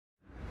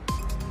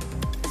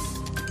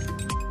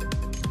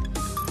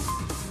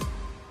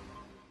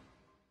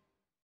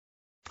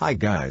Hi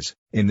guys,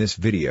 in this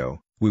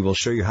video, we will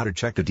show you how to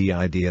check the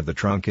DID of the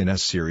trunk in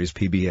S-Series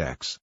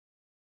PBX.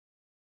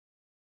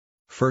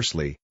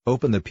 Firstly,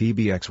 open the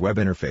PBX web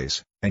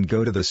interface, and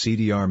go to the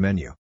CDR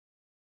menu.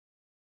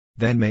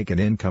 Then make an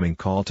incoming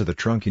call to the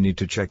trunk you need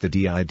to check the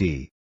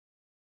DID.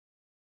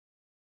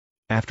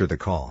 After the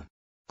call,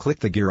 click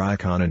the gear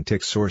icon and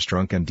tick Source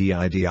Trunk and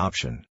DID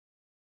option.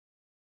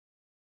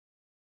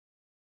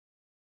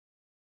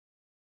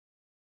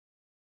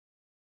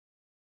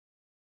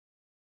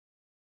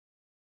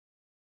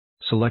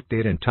 Select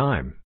date and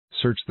time,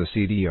 search the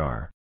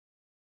CDR.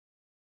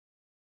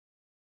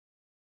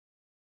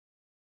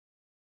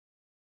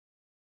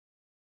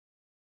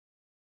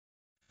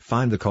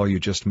 Find the call you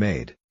just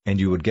made, and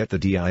you would get the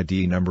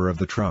DID number of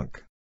the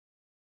trunk.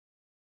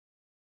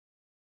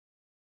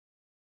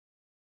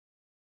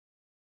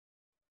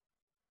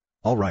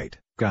 Alright,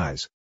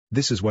 guys,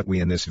 this is what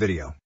we in this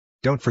video.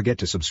 Don't forget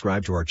to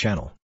subscribe to our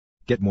channel.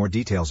 Get more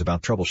details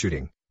about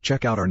troubleshooting,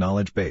 check out our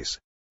knowledge base.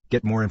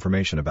 Get more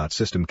information about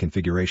system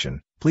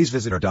configuration, please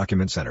visit our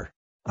document center.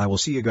 I will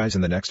see you guys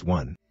in the next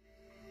one.